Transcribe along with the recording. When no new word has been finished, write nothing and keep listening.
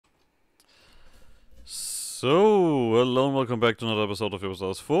So, hello and welcome back to another episode of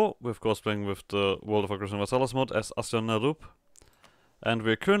EU4. We're of course playing with the World of Warcraft Universalis mod as Azjol-Nerub. And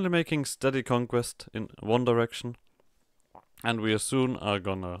we're currently making steady conquest in one direction. And we soon are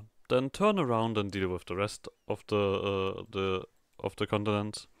gonna then turn around and deal with the rest of the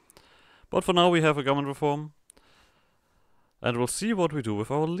continent. But for now we have a government reform. And we'll see what we do with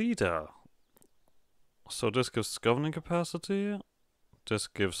our leader. So this gives governing capacity. This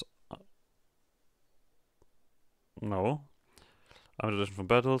gives... No. Ammunition from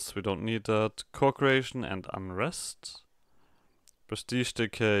battles, we don't need that. Core creation and unrest. Prestige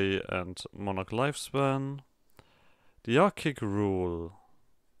decay and monarch lifespan. The Arctic rule.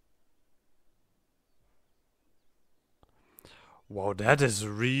 Wow, that is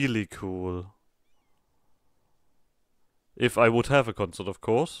really cool. If I would have a consort, of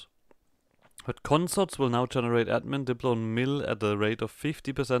course. But consorts will now generate admin, diplo, and mill at the rate of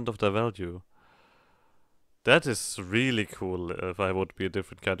 50% of their value. That is really cool if I would be a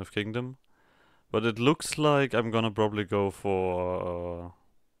different kind of kingdom. But it looks like I'm gonna probably go for...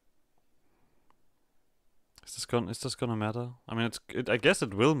 Is this gonna matter? I mean, I guess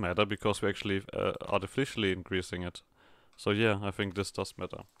it will matter because we're actually artificially increasing it. So yeah, I think this does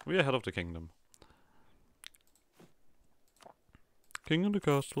matter. We're ahead of the kingdom. King in the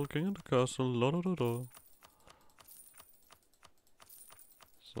castle, la da da da.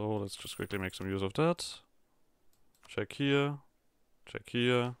 So let's just quickly make some use of that. Check here. Check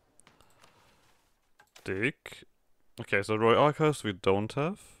here. Dig. Okay, so Royal Archives we don't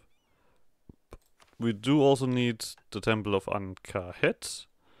have. We do also need the Temple of Ankahet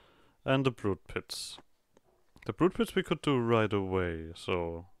and the Brood Pits. The Brood Pits we could do right away,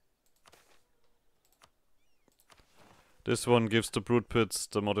 so... This one gives the Brood Pits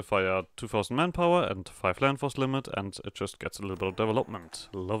the modifier 2000 manpower and 5 land force limit, and it just gets a little bit of development.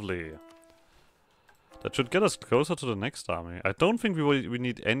 Lovely. That should get us closer to the next army. I don't think we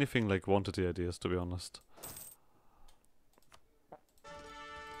need anything like quantity ideas, to be honest.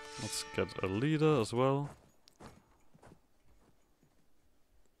 Let's get a leader as well.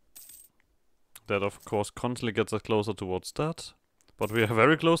 That of course constantly gets us closer towards that. But we are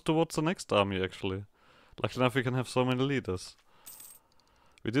very close towards the next army actually. Luckily enough we can have so many leaders.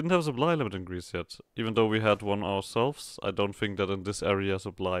 We didn't have supply limit increase yet. Even though we had one ourselves, I don't think that in this area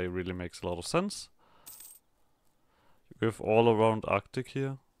supply really makes a lot of sense. We have all around Arctic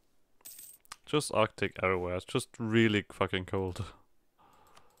here. Just Arctic everywhere. It's just really fucking cold.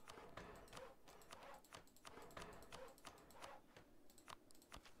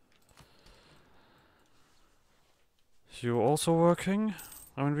 You're also working?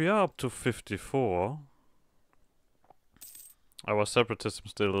 I mean, we are up to 54. Our separatism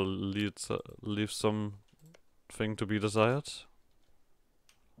still leaves something to be desired.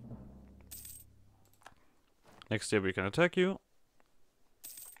 Next year we can attack you.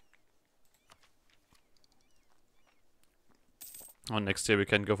 Or next year we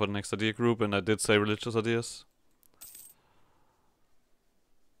can go for the next idea group, and I did say religious ideas.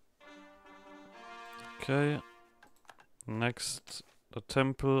 Okay. Next, the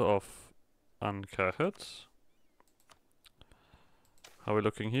Temple of Ankahet. How are we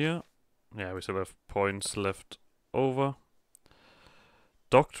looking here? Yeah, we still have points left over.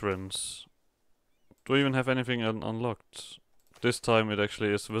 Doctrines. Do we even have anything unlocked? This time it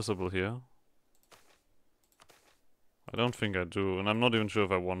actually is visible here. I don't think I do, and I'm not even sure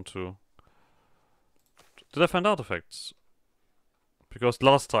if I want to. Did I find artifacts? Because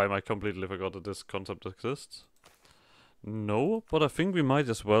last time I completely forgot that this concept exists. No, but I think we might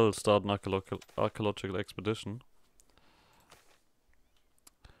as well start an archaeological expedition.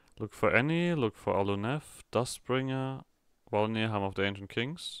 Look for Annie, look for Alunef, Dustbringer, Valnir, Hammer of the Ancient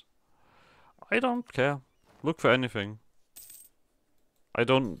Kings. I don't care. Look for anything. I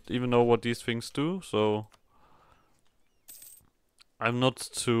don't even know what these things do, so... I'm not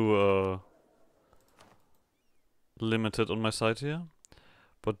too limited on my side here.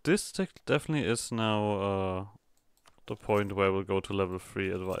 But this definitely is now the point where we'll go to level 3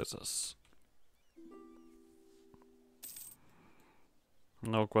 advisors.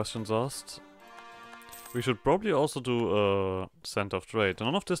 No questions asked. We should probably also do Center of Trade.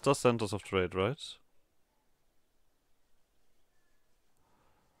 None of this does Centers of Trade, right?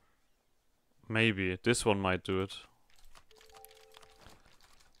 Maybe. This one might do it.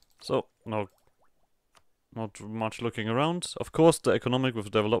 So, no, not much looking around. Of course, the economic with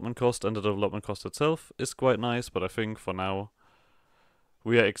development cost and the development cost itself is quite nice, but I think for now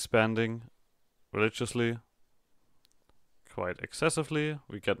we are expanding religiously quite excessively.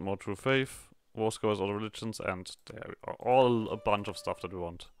 We get more true faith, war scores, all religions, and there are all a bunch of stuff that we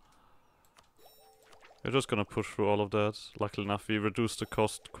want. We're just gonna push through all of that. Luckily enough, we reduced the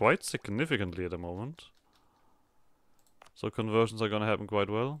cost quite significantly at the moment. So conversions are gonna happen quite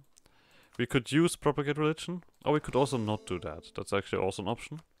well. We could use propagate religion, or we could also not do that. That's actually also an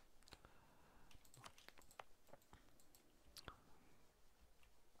option.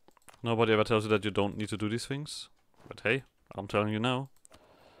 Nobody ever tells you that you don't need to do these things. But hey, I'm telling you now.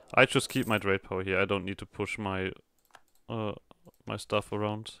 I just keep my trade power here. I don't need to push my my stuff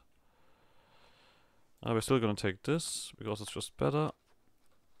around. We're still gonna take this, because it's just better.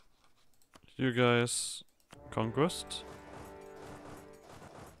 You guys, conquest.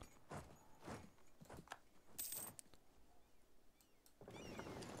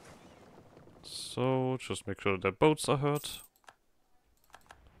 So, just make sure that their boats are hurt.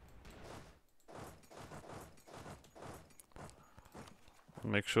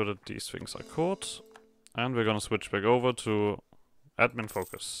 Make sure that these things are caught. And we're gonna switch back over to admin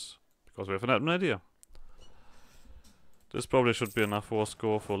focus, because we have an admin idea. This probably should be enough war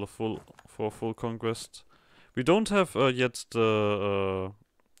score for full conquest. We don't have yet the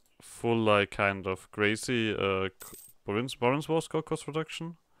full like kind of crazy province war score cost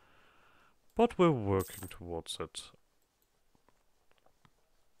reduction, but we're working towards it.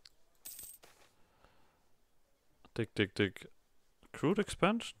 Dig. Crude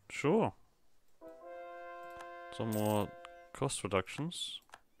expansion? Sure. Some more cost reductions.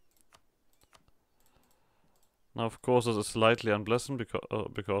 Now, of course, this is slightly unpleasant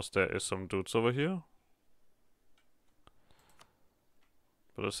because there is some dudes over here.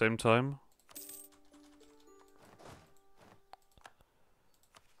 But at the same time,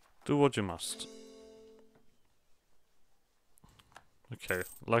 do what you must. Okay,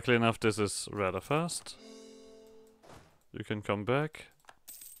 luckily enough, this is rather fast. You can come back.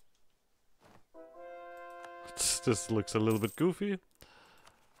 This looks a little bit goofy.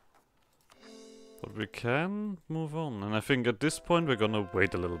 But we can move on. And I think at this point we're gonna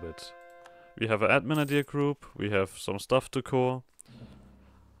wait a little bit. We have an admin idea group. We have some stuff to core.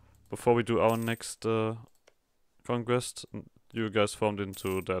 Before we do our next conquest, you guys formed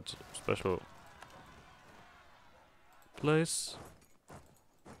into that special place.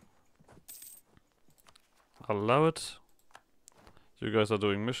 Allow it. You guys are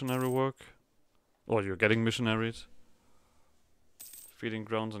doing missionary work. Or you're getting missionaried. Feeding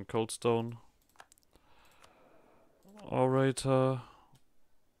grounds and cold stone. Orator.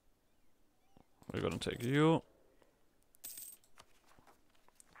 We're gonna take you.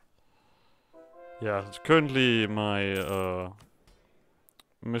 Yeah, currently my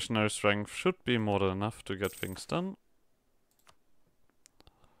missionary strength should be more than enough to get things done.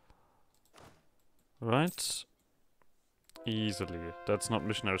 Right. Easily. That's not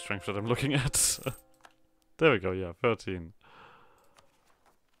missionary strength that I'm looking at. There we go, yeah, 13.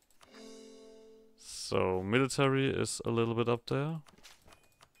 So, military is a little bit up there.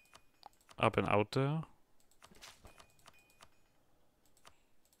 Up and out there.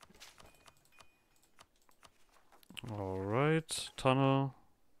 Alright, tunnel.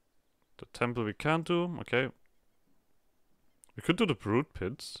 The temple we can't do, okay. We could do the brood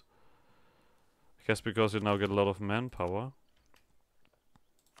pits. I guess because you now get a lot of manpower.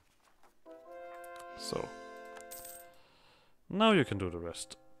 So. Now you can do the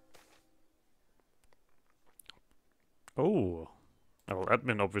rest. Oh. Well,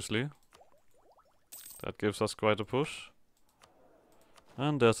 admin obviously. That gives us quite a push.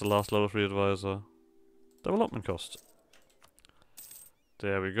 And there's the last level 3 advisor. Development cost.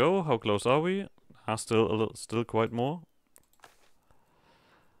 There we go. How close are we? Still quite more.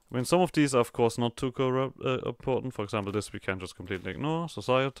 I mean, some of these are of course not too important. For example, this we can just completely ignore.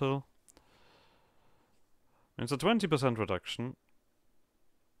 Societal. It's a 20% reduction.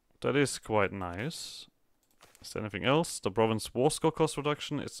 That is quite nice. Is there anything else? The province war score cost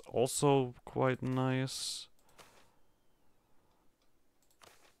reduction is also quite nice.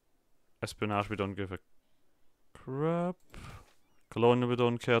 Espionage we don't give a crap. Colonial we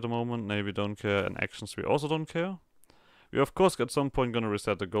don't care at the moment. Navy we don't care. And actions we also don't care. We of course at some point gonna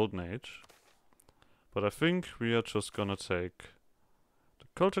reset the golden age. But I think we are just gonna take the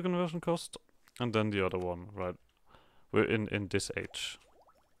culture conversion cost and then the other one, right? We're in this age.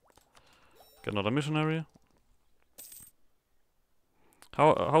 Get another missionary.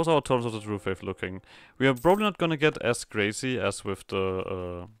 How's our Totems of the True Faith looking? We are probably not gonna get as crazy as with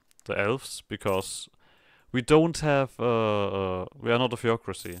the elves, because we don't have we are not a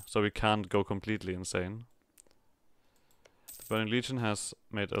theocracy, so we can't go completely insane. The Burning Legion has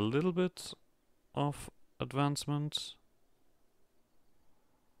made a little bit of advancement.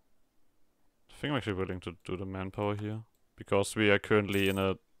 I think I'm actually willing to do the manpower here, because we are currently in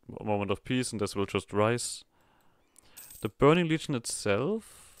a moment of peace, and this will just rise. The Burning Legion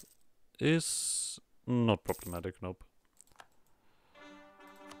itself is not problematic, nope.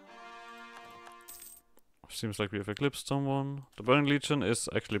 Seems like we have eclipsed someone. The Burning Legion is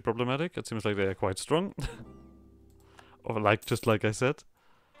actually problematic. It seems like they are quite strong. Or like, just like I said.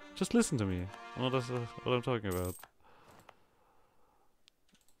 Just listen to me. That's what I'm talking about.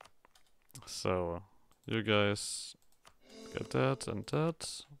 So, you guys get that and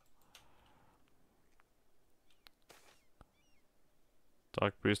that.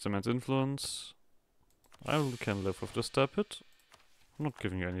 Dark Priest immense influence. I can live with the Step It. I'm not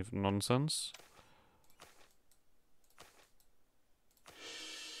giving you any nonsense.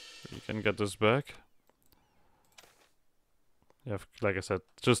 You can get this back. Yeah, like I said,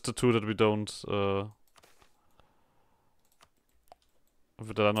 just the two that we don't, that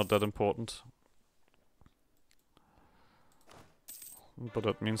are not that important. But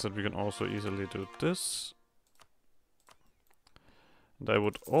that means that we can also easily do this. And I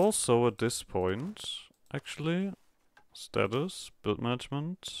would also, at this point, actually, status, build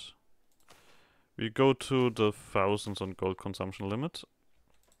management. We go to the thousands on gold consumption limit.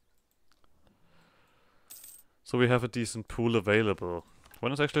 So we have a decent pool available.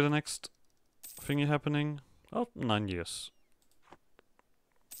 When is actually the next thingy happening? Oh, 9 years.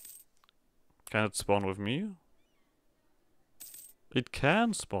 Can it spawn with me? It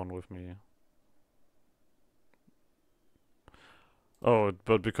can spawn with me. Oh,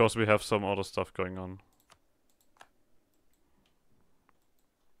 but because we have some other stuff going on.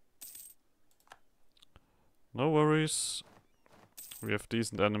 No worries. We have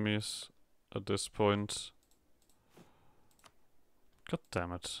decent enemies at this point. God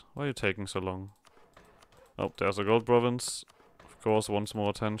damn it. Why are you taking so long? Oh, there's a gold province. Of course, wants more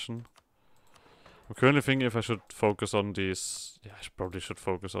attention. I'm currently thinking if I should focus on these... Yeah, I probably should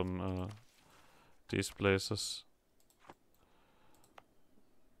focus on these places.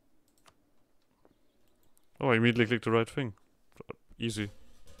 Oh, I immediately clicked the right thing. Easy.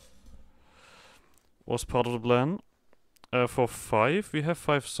 Was part of the plan. For 5, we have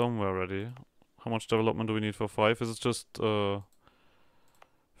 5 somewhere already. How much development do we need for 5? Is it just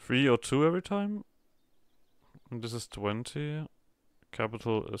 3 or 2 every time? And this is 20.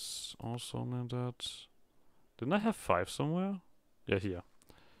 Capital is also near that. Didn't I have 5 somewhere? Yeah, here.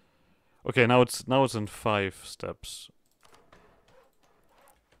 Okay, now it's in 5 steps.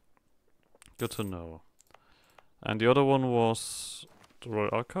 Good to know. And the other one was the Royal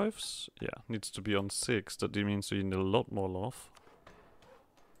Archives. Yeah, needs to be on 6. That means we need a lot more love.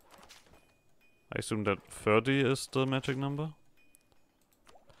 I assume that 30 is the magic number.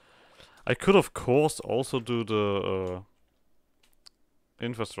 I could of course also do the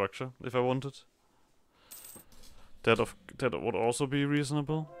infrastructure if I wanted. That would also be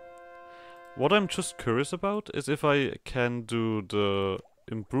reasonable. What I'm just curious about is if I can do the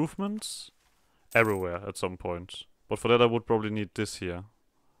improvements everywhere at some point. But for that I would probably need this here.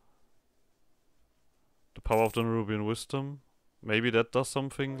 The power of the Nerubian wisdom. Maybe that does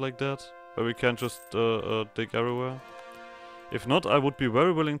something like that, where we can just dig everywhere. If not, I would be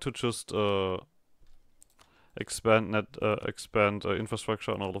very willing to just expand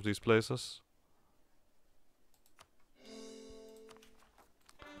infrastructure on all of these places.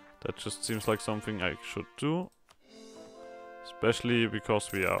 That just seems like something I should do. Especially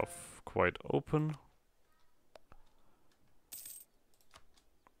because we are quite open.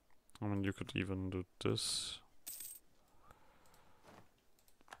 I mean, you could even do this.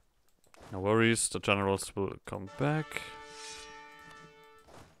 No worries, the generals will come back.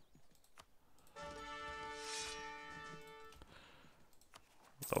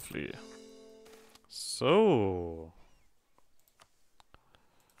 Lovely. So...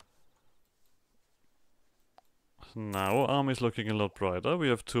 now army is looking a lot brighter. We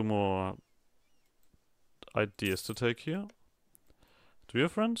have 2 more ideas to take here. Do you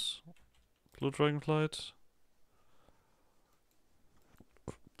have friends? Blue Dragonflight?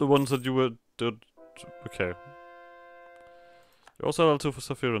 The ones that you were... okay. You also allow 2 for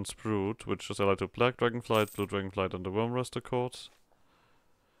Saphir and Sprout, which is allied to Black Dragonflight, Blue Dragonflight, and the Wormrester Court.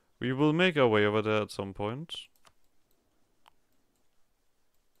 We will make our way over there at some point.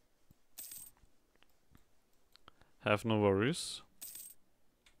 Have no worries.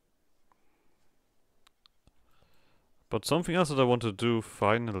 But something else that I want to do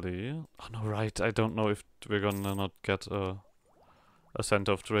finally... oh no, right, I don't know if we're gonna not get a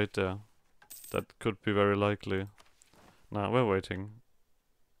center of trade there. That could be very likely. Nah, we're waiting.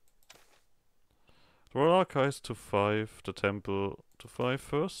 The Royal Archives to 5, the Temple to 5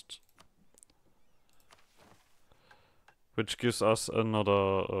 first. which gives us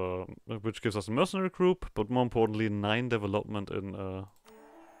another, which gives us a mercenary group, but more importantly, 9 development in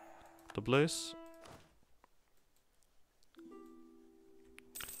the place.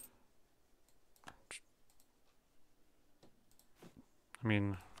 I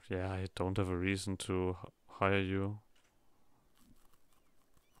mean, yeah, I don't have a reason to hire you.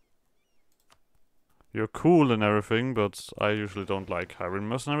 You're cool and everything, but I usually don't like hiring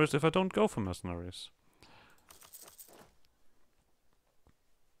mercenaries if I don't go for mercenaries.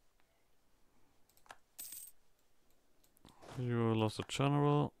 You lost a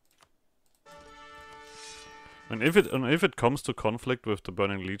general. And if it comes to conflict with the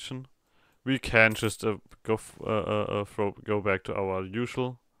Burning Legion, we can just go back to our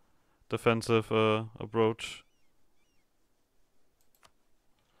usual defensive approach,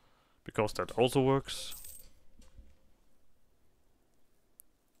 because that also works.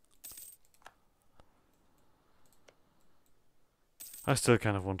 I still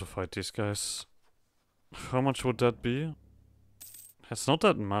kind of want to fight these guys. How much would that be? It's not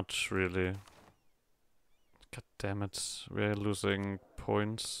that much, really. God damn it, we're losing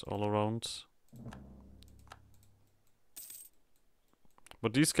points all around.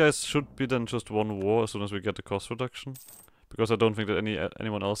 But these guys should be then just one war as soon as we get the cost reduction, because I don't think that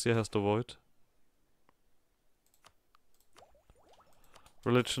anyone else here has the void.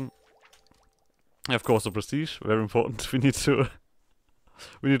 Religion. Of course, the prestige, very important. We need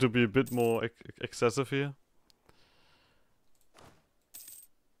to be a bit more excessive here.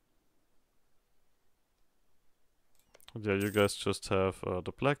 Yeah, you guys just have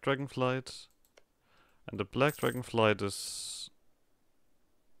the Black Dragonflight, and the Black Dragonflight is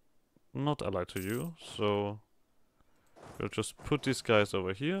not allied to you, so we'll just put these guys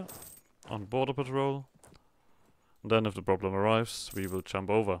over here on border patrol. And then if the problem arrives, we will jump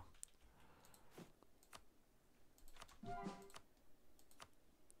over.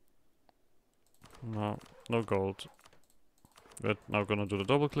 No, no gold. We're now gonna do the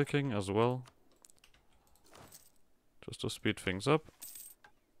double clicking as well, just to speed things up.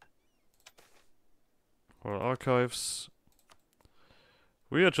 Our archives.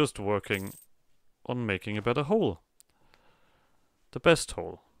 We are just working on making a better whole. The best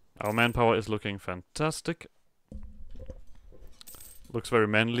whole. Our manpower is looking fantastic. Looks very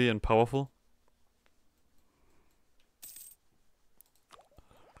manly and powerful.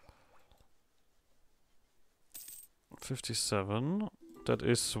 $57. That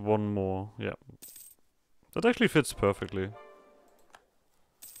is one more. Yeah. That actually fits perfectly.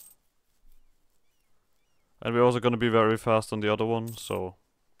 And we're also gonna be very fast on the other one, so...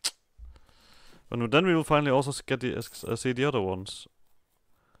 then we will finally also get see the other ones.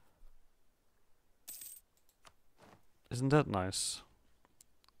 Isn't that nice?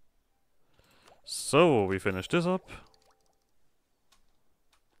 So, we finish this up.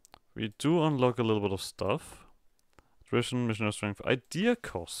 We do unlock a little bit of stuff. Attrition, missionary strength, idea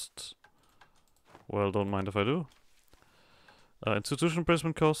cost. Well, don't mind if I do. Institution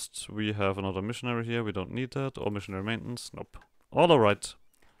placement cost. We have another missionary here. We don't need that. Or missionary maintenance. Nope. All alright.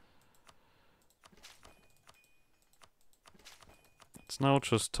 It's now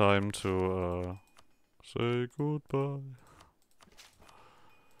just time to say goodbye.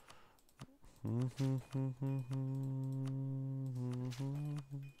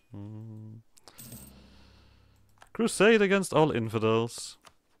 Crusade against all infidels.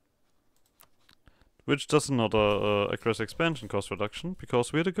 Which does not aggressive expansion cost reduction,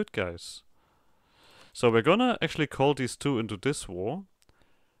 because we're the good guys. So we're gonna actually call these two into this war.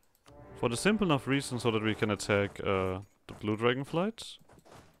 For the simple enough reason so that we can attack the blue dragonflight.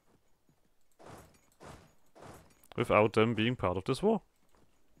 Without them being part of this war.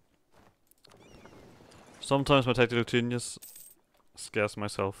 Sometimes my tactical genius scares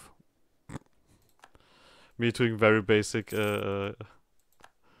myself. Me doing very basic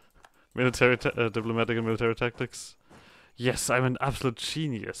military diplomatic and military tactics. Yes, I'm an absolute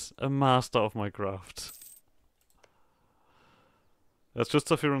genius. A master of my craft. That's just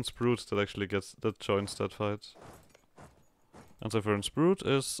Zephyr's Brute that joins that fight. And Zephyr's Brute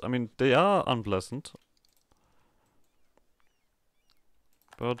is, I mean, they are unpleasant.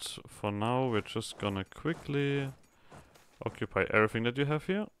 But for now, we're just gonna quickly occupy everything that you have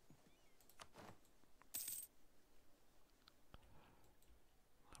here.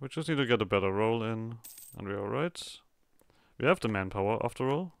 We just need to get a better roll in, and we're alright. We have the manpower, after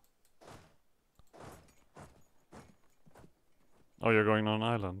all. Oh, you're going on an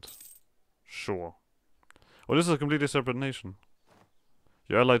island. Sure. Oh, this is a completely separate nation.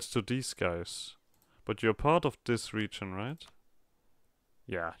 You're allied to these guys. But you're part of this region, right?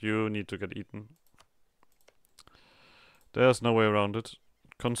 Yeah, you need to get eaten. There's no way around it.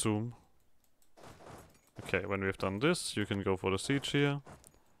 Consume. Okay, when we've done this, you can go for the siege here.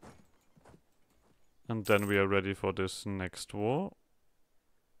 And then we are ready for this next war.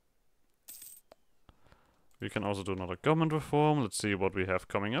 We can also do another government reform. Let's see what we have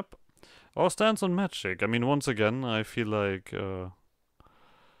coming up. Our stance on magic. I mean, once again, I feel like going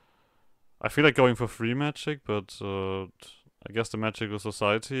for free magic, but I guess the magical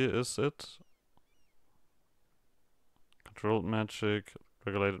society is it. Controlled magic,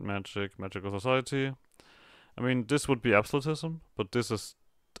 regulated magic, magical society. I mean, this would be absolutism, but this is...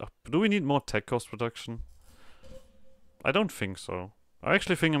 do we need more tech cost reduction? I don't think so. I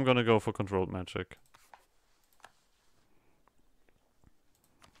actually think I'm gonna go for controlled magic.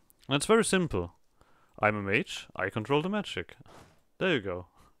 And it's very simple. I'm a mage, I control the magic. There you go.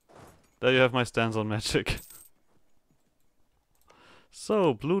 There you have my stance on magic.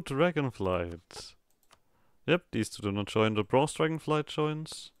 So, blue dragonflight. Yep, these two do not join. The bronze dragonflight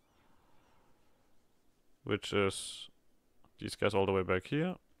joins. Which is these guys all the way back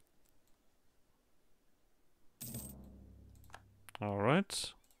here.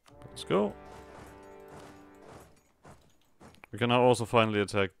 Alright, let's go. We can now also finally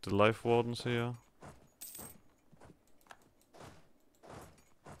attack the life wardens here.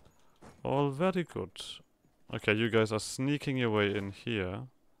 All very good. Okay, you guys are sneaking your way in here.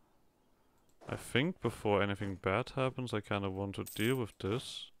 I think before anything bad happens, I kind of want to deal with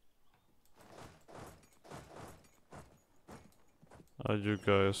this. You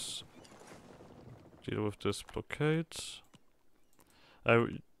guys deal with this blockade.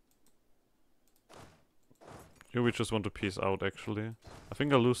 We just want to peace out, actually. I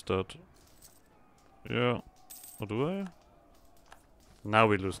think I'll lose that. Yeah. Or do I? Now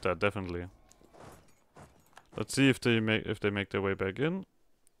we lose that, definitely. Let's see if they make their way back in.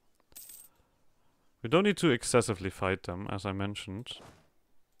 We don't need to excessively fight them, as I mentioned.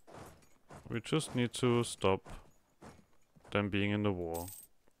 We just need to stop them being in the war.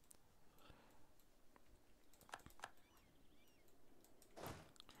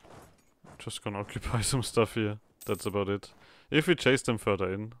 Just gonna occupy some stuff here. That's about it. If we chase them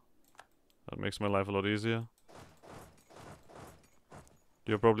further in, that makes my life a lot easier.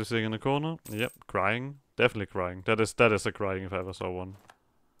 You're probably sitting in the corner. Yep, crying. Definitely crying. That is a crying if I ever saw one.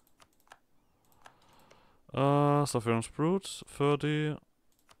 Saffron's Brute, 30.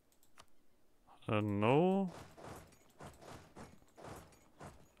 No.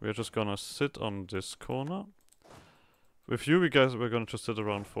 We're just gonna sit on this corner. With you, we're gonna just sit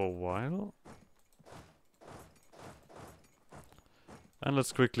around for a while. And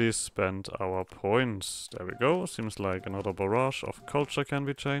let's quickly spend our points. There we go. Seems like another barrage of culture can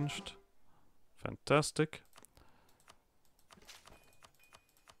be changed. Fantastic.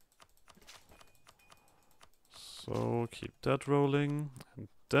 So keep that rolling. And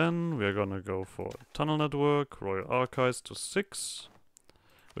then we're gonna go for tunnel network, royal archives to 6.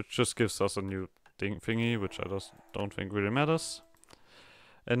 Which just gives us a new thingy, which I don't think really matters.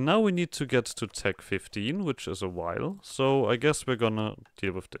 And now we need to get to tech 15, which is a while. So I guess we're gonna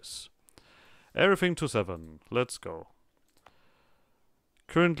deal with this. Everything to 7. Let's go.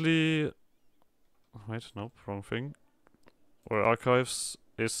 Currently... wait, nope, wrong thing. Our archives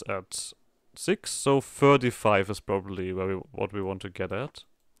is at 6, so 35 is probably what we want to get at.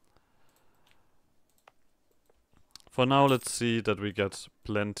 For now, let's see that we get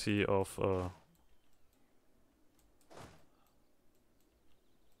plenty of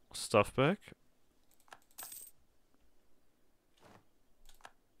stuff back.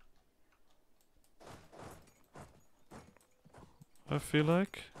 I feel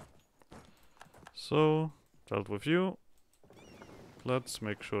like. So, dealt with you. Let's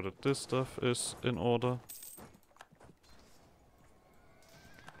make sure that this stuff is in order.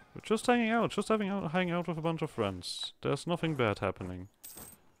 We're just hanging out, hanging out with a bunch of friends. There's nothing bad happening.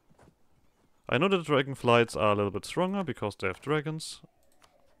 I know that the dragonflights are a little bit stronger because they have dragons.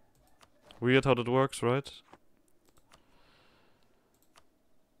 Weird how that works, right?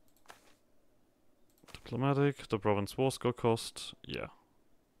 Diplomatic, the province war score cost, yeah.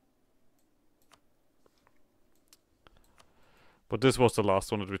 But this was the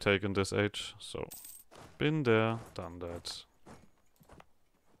last one that we take in this age, so been there, done that.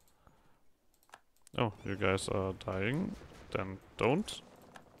 Oh, you guys are dying. Then don't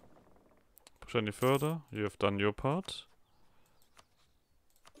push any further. You have done your part.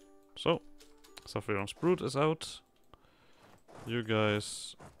 So, Sapphiron's Brood is out. You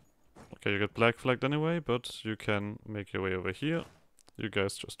guys... okay, you get black flagged anyway, but you can make your way over here. You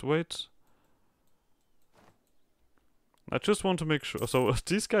guys just wait. I just want to make sure... so,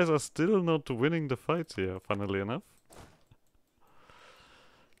 these guys are still not winning the fight here, funnily enough.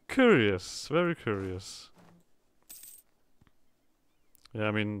 curious. Very curious. Yeah,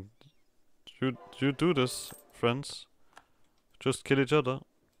 I mean, you do this, friends. Just kill each other.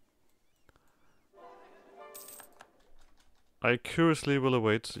 I curiously will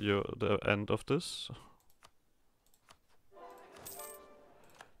await the end of this.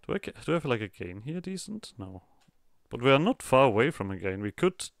 Do I have like a gain here decent? No. But we are not far away from a gain. We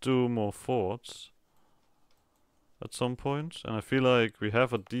could do more forts at some point, and I feel like we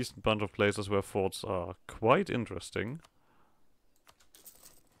have a decent bunch of places where forts are quite interesting.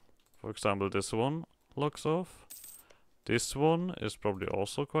 For example, this one locks off. This one is probably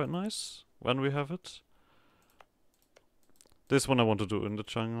also quite nice when we have it. This one I want to do in the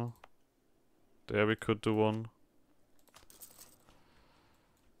jungle. There we could do one.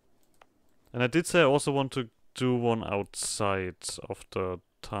 And I did say I also want to do one outside of the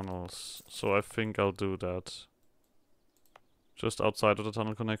tunnels, so I think I'll do that. Just outside of the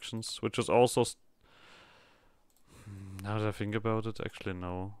tunnel connections, which is also... now that I think about it, actually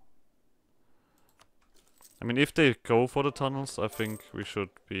no. I mean, if they go for the tunnels, I think we should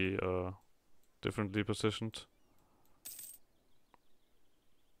be differently positioned.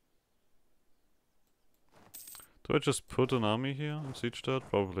 Do I just put an army here and siege that?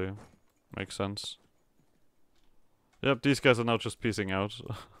 Probably. Makes sense. Yep, these guys are now just piecing out.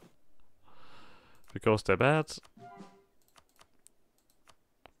 Because they're bad.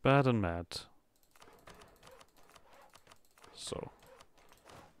 Bad and mad. So.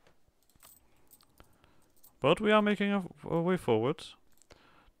 But we are making a way forward.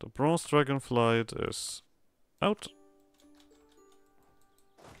 The bronze dragonflight is out.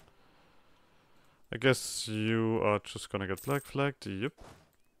 I guess you are just gonna get black flagged. Yep.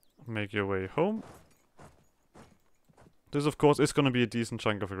 Make your way home. This, of course, is gonna be a decent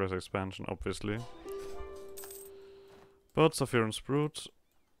chunk of aggressive expansion, obviously. But Sapphiron's Brood...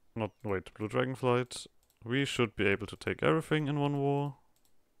 wait, Blue Dragonflight. We should be able to take everything in one war.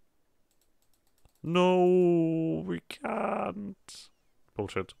 No, we can't.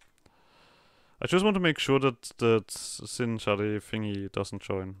 Bullshit. I just want to make sure that that Sin Shadi thingy doesn't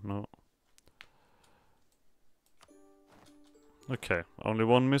join. No. Okay, only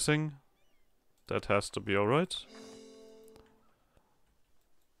one missing. That has to be alright.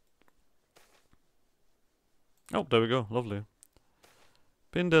 Oh, there we go. Lovely.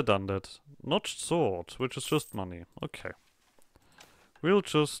 Been there, done that. Notched sword, which is just money. Okay. We'll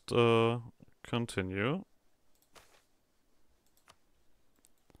just continue.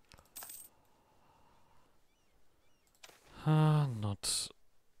 Not...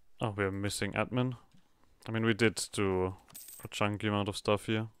 oh, we're missing admin. I mean, we did do a chunky amount of stuff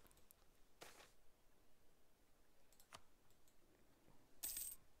here.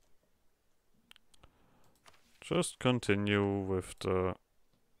 Just continue with the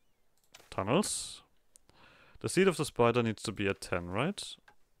tunnels. The Seed of the Spider needs to be at 10, right?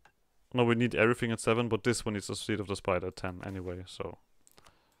 No, we need everything at 7, but this one needs the Seed of the Spider at 10 anyway, so...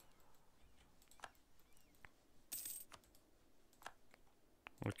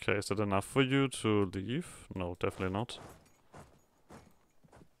 okay, is that enough for you to leave? No, definitely not.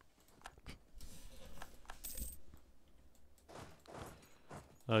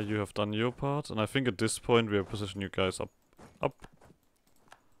 You have done your part, and I think at this point we have positioned you guys up.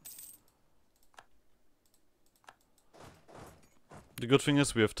 The good thing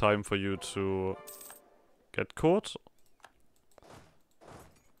is we have time for you to get caught.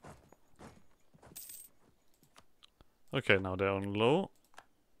 Okay, now they're on low.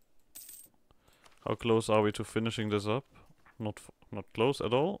 How close are we to finishing this up? Not close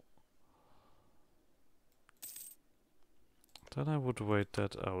at all. Then I would wait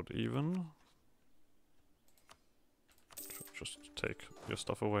that out even. Just take your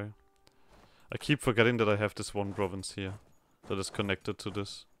stuff away. I keep forgetting that I have this one province here that is connected to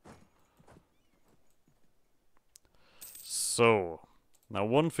this. So, now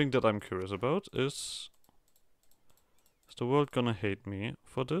one thing that I'm curious about is the world gonna hate me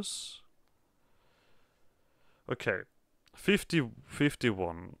for this? Okay,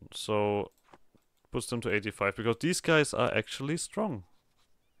 51, so puts them to 85, because these guys are actually strong.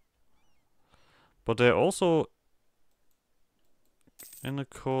 But they're also in a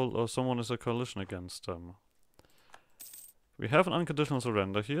or someone is a coalition against them. We have an unconditional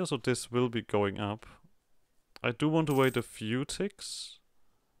surrender here, so this will be going up. I do want to wait a few ticks,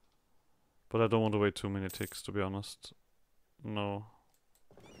 but I don't want to wait too many ticks, to be honest. No.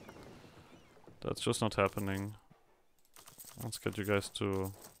 That's just not happening. Let's get you guys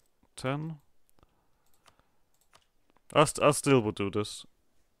to 10. I still would do this.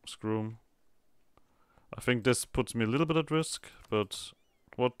 Screw 'em. I think this puts me a little bit at risk, but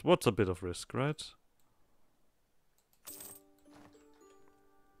What's a bit of risk, right?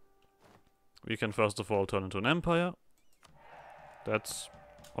 We can first of all turn into an empire. That's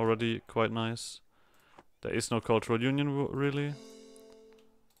already quite nice. There is no cultural union really.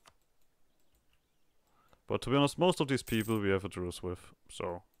 But to be honest, most of these people we have a truce with,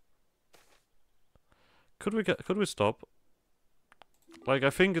 so could we stop? Like,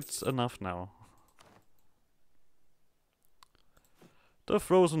 I think it's enough now. The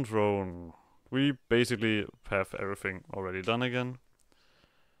Frozen Throne. We basically have everything already done again.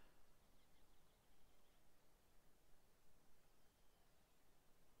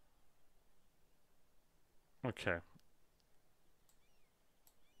 Okay.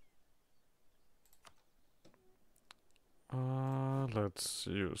 Let's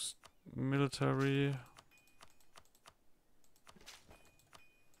use military.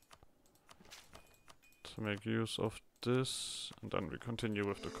 To make use of this, and then we continue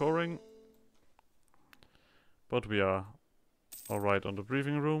with the coring. But we are alright on the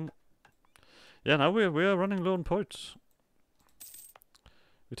breathing room. Yeah, now we are running low on points.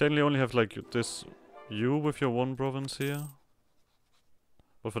 We technically only have like this you with your one province here.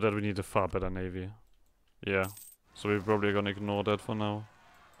 But for that we need a far better navy. Yeah, so we're probably gonna ignore that for now.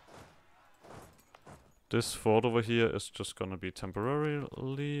 This fort over here is just gonna be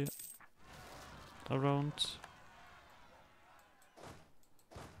temporarily around.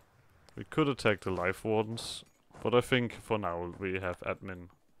 We could attack the life wardens, but I think for now we have admin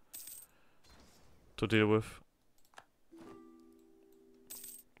to deal with.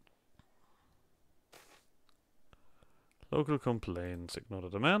 Local complaints, ignore the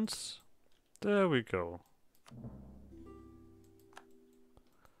demands. There we go.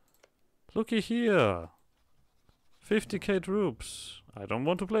 Looky here! 50k troops. I don't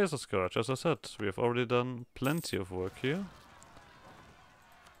want to place a scourge, as I said. We have already done plenty of work here.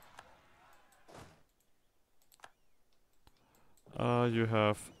 You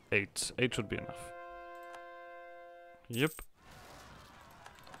have 8. 8 should be enough. Yep.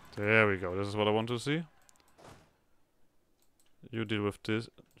 There we go. This is what I want to see. You deal with this.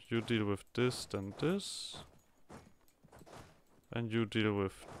 You deal with this, then this. And you deal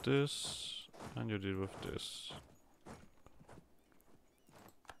with this. And you deal with this.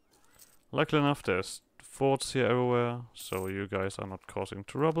 Luckily enough, there's forts here everywhere, so you guys are not causing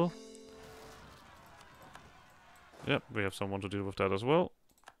trouble. Yep, we have someone to deal with that as well.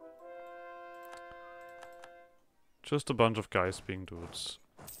 Just a bunch of guys being dudes.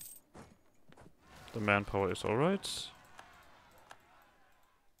 The manpower is alright.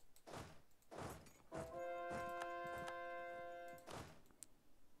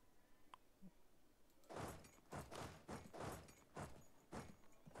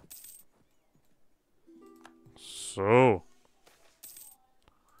 So.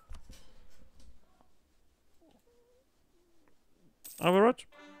 Are we right?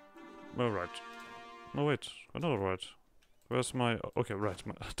 We're right. No wait, we're not right. Where's my... Okay, right.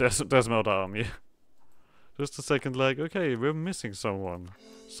 There's my other army. Just a second, like, okay, we're missing someone.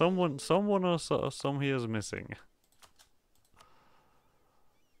 Someone or some here is missing.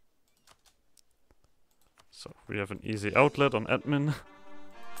 So, we have an easy outlet on admin.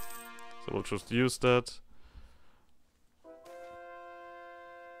 So we'll just use that.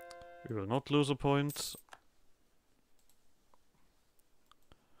 We will not lose a point.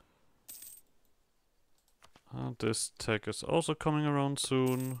 This tech is also coming around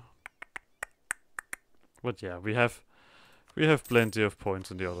soon. But yeah, we have plenty of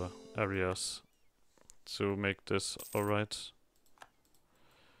points in the other areas to make this alright.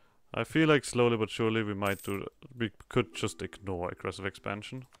 I feel like slowly but surely we could just ignore aggressive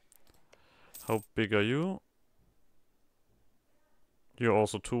expansion. How big are you? You're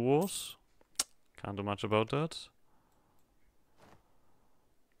also 2 wars. Can't do much about that.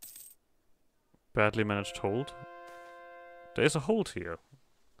 Badly managed hold. There is a hold here.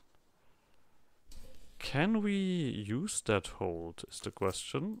 Can we use that hold, is the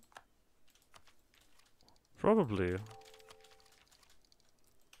question. Probably.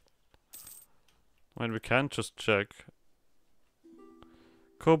 I mean, we can just check.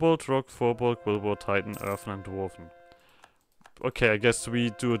 Cobalt, Rock, Forbolg, Wilbur, Titan, Earthen, and Dwarven. Okay, I guess we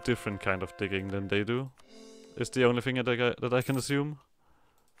do a different kind of digging than they do. Is the only thing that I can assume.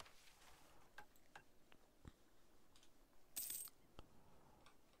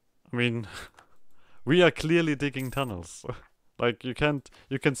 I mean, we are clearly digging tunnels. Like, you can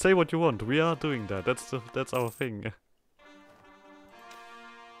say what you want. We are doing that. That's our thing.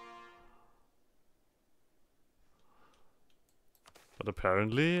 But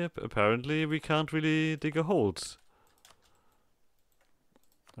apparently we can't really dig a hold.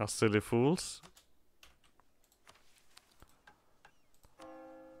 are silly fools.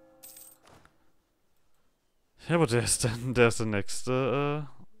 Yeah, but there's the next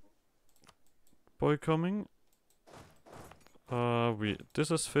boy coming.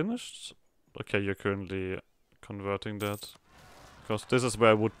 This is finished. Okay, you're currently converting that, because this is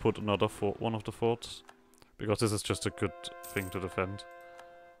where I would put another one of the forts, because this is just a good thing to defend.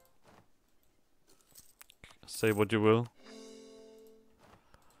 Say what you will.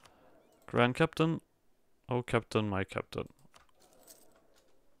 Grand Captain. Oh, Captain, my Captain.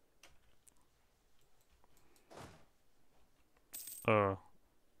 Or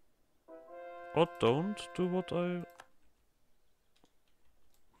don't do what I...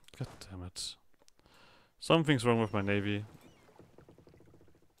 God damn it. Something's wrong with my navy.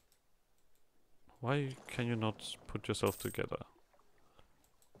 Why can you not put yourself together?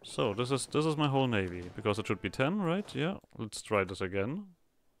 So, this is my whole navy, because it should be 10, right? Yeah, let's try this again.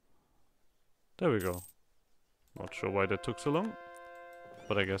 There we go. Not sure why that took so long,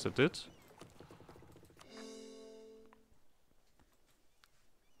 but I guess it did.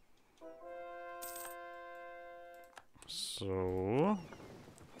 So...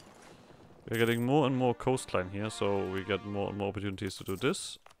 we're getting more and more coastline here, so we get more and more opportunities to do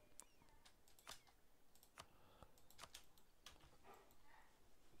this.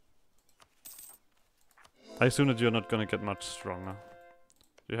 I assume that you're not gonna get much stronger.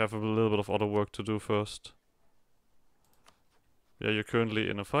 You have a little bit of other work to do first. Yeah, you're currently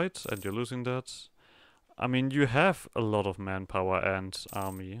in a fight, and you're losing that. I mean, you have a lot of manpower and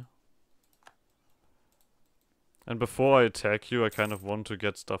army. And before I attack you, I kind of want to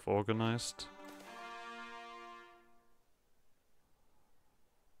get stuff organized.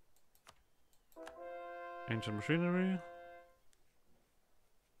 Ancient machinery.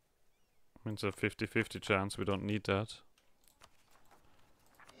 I mean, it's a 50-50 chance, we don't need that.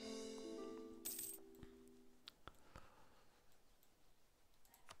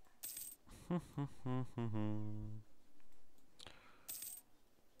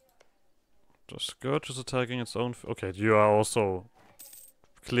 The Scourge is attacking its own... okay, you are also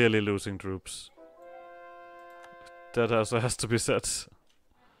clearly losing troops. That has to be said.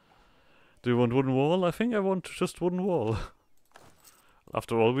 Do you want wooden wall? I think I want just wooden wall.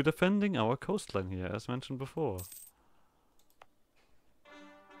 After all, we're defending our coastline here, as mentioned before.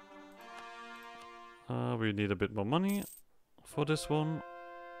 We need a bit more money for this one.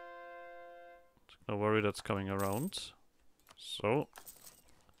 No worry, that's coming around. So...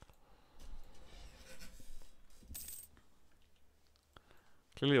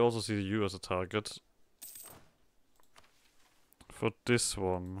 clearly also see you as a target. For this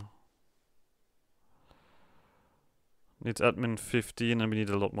one. Needs admin 15 and we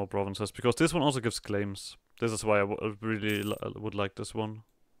need a lot more provinces, because this one also gives claims. This is why I really would like this one.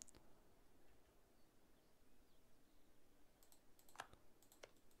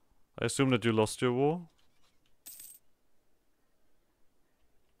 I assume that you lost your war.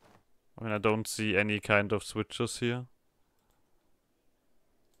 I mean, I don't see any kind of switches here.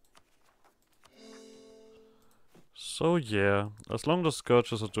 So yeah, as long as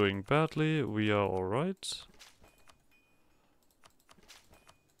Scourges are doing badly, we are alright.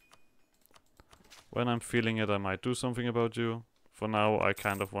 When I'm feeling it, I might do something about you. For now, I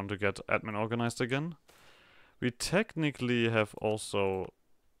kind of want to get admin organized again. We technically have also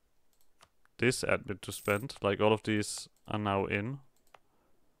this admin to spend. Like, all of these are now in.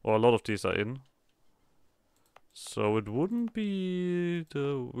 Or a lot of these are in. So it wouldn't be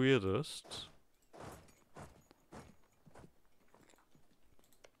the weirdest.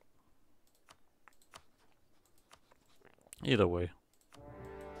 Either way.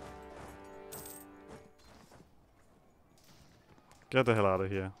 Get the hell out of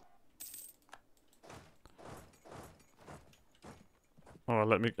here. Oh,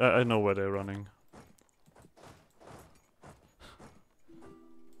 let me... I know where they're running.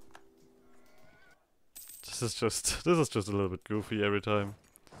 This is just a little bit goofy every time.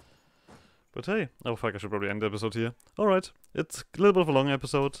 But hey, oh fuck, I should probably end the episode here. Alright, it's a little bit of a long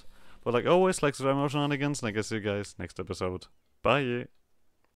episode. But like always, like subscribe more shenanigans, and I guess see you guys next episode. Bye!